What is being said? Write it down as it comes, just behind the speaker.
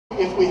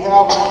if we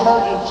have an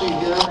emergency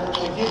here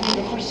and give you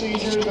the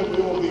procedures that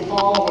we will be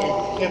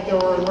following if there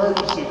are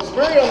emergencies. It's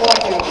very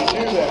unlikely that we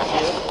do that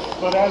here,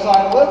 but as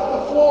I lift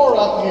the floor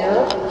up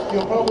here,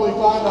 you'll probably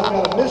find I've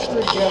got a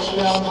mystery guest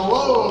down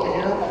below over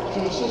here to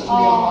assist me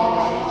on my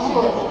guided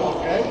tour,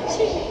 okay?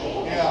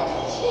 Yeah,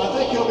 I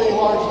think he'll be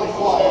largely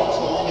quiet,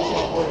 so we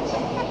can't worry about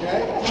it,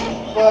 okay?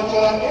 But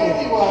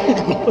anyway,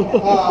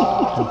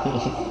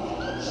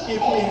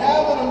 if we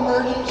have an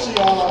emergency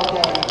on our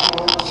guided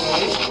tour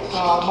today,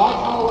 my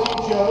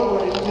colleague Joe,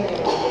 raise his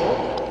hand over there,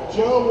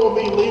 Joe will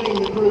be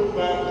leading the group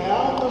back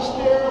down the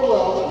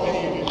stairwell that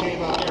many of you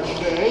came out here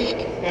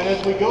today. And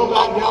as we go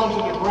back down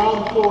to the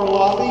ground floor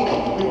lobby,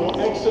 we will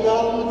exit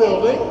out of the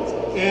building,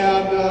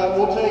 and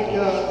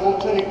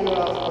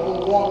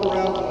we'll walk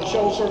around to the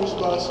shuttle service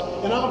bus,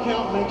 and I'll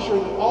count and make sure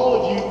that all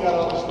of you got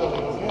out of this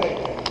building okay.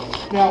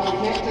 Now, if we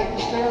can't take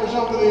the stairs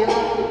over there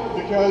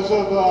because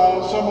of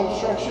some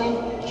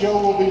obstruction, Joe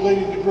will be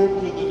leading the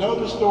group to the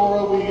notice door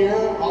over here.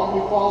 I'll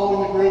be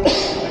following the group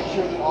to make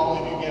sure that all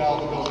of you get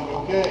out of the building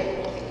okay.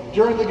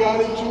 During the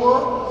guided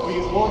tour, we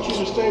want you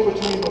to stay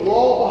between the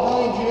wall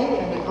behind you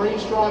and the green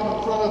stripe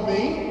in front of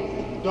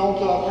me. Don't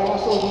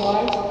pass those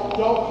lines.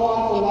 Don't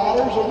climb the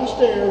ladders or the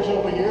stairs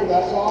over here.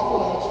 That's off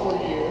limits for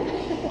you.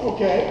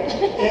 Okay?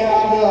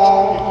 And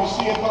if you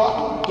see a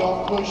button,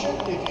 don't push it.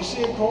 If you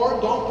see a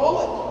cord, don't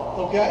pull it.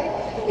 Okay?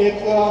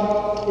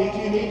 If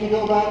you need to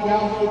go back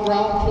down to the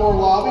ground floor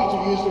lobby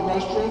to use the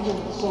restrooms and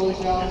the facilities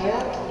down there,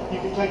 you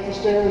can take the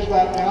stairs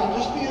back down.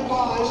 Just be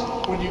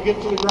advised, when you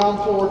get to the ground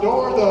floor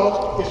door,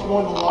 though, it's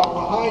going to lock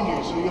behind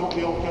you, so you won't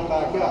be able to come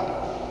back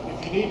up.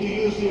 If you need to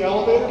use the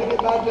elevator to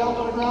get back down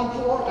to the ground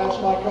floor, ask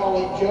my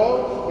colleague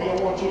Joe. We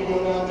don't want you to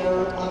go down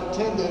there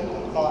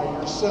unattended by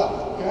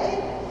yourself, okay?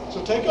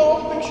 So take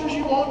all the pictures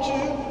you want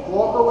to,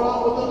 walk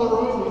around within the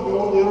room, and go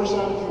on the other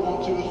side if you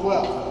want to as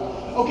well.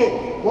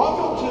 Okay,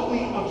 welcome to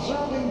the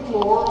observing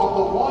floor of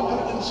the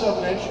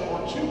 107-inch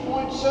or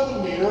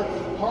 2.7 meter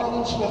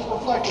Harlan Smith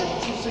reflector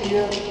that you see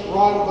here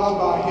right above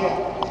my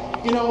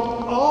head. You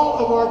know, all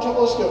of our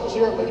telescopes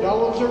here at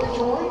McDonals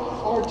Observatory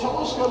are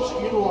telescopes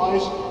that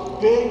utilize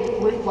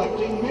big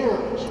reflecting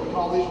mirrors. We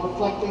call these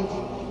reflecting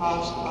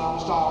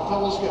style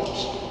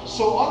telescopes.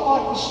 So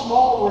unlike the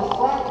small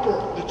refractor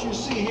that you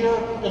see here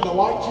in the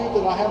white tube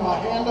that I have my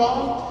hand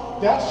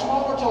on, that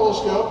smaller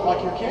telescope,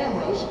 like your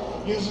cameras,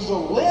 uses a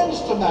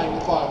lens to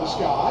magnify the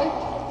sky,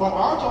 but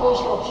our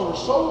telescopes are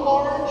so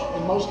large,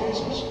 in most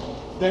cases,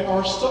 they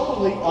are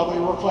solely of a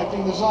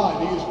reflecting design.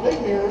 They use big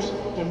mirrors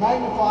to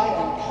magnify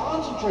and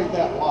concentrate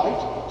that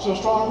light so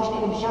astronomers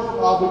can observe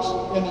objects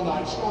in the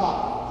night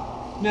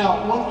sky.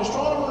 Now, when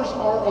astronomers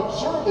are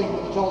observing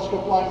with a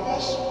telescope like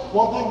this,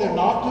 one thing they're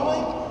not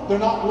doing,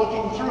 they're not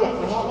looking through it.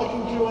 They're not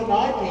looking through an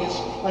eyepiece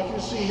like you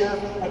see here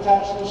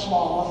attached to the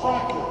small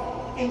refractor.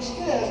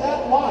 Instead,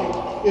 that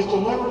light is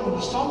delivered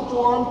into some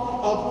form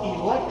of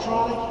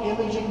electronic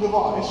imaging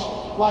device,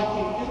 like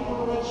the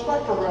infrared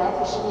spectrograph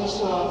that's in this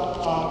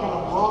kind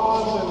of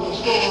bronze and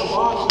silver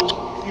boxes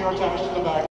here attached to the back.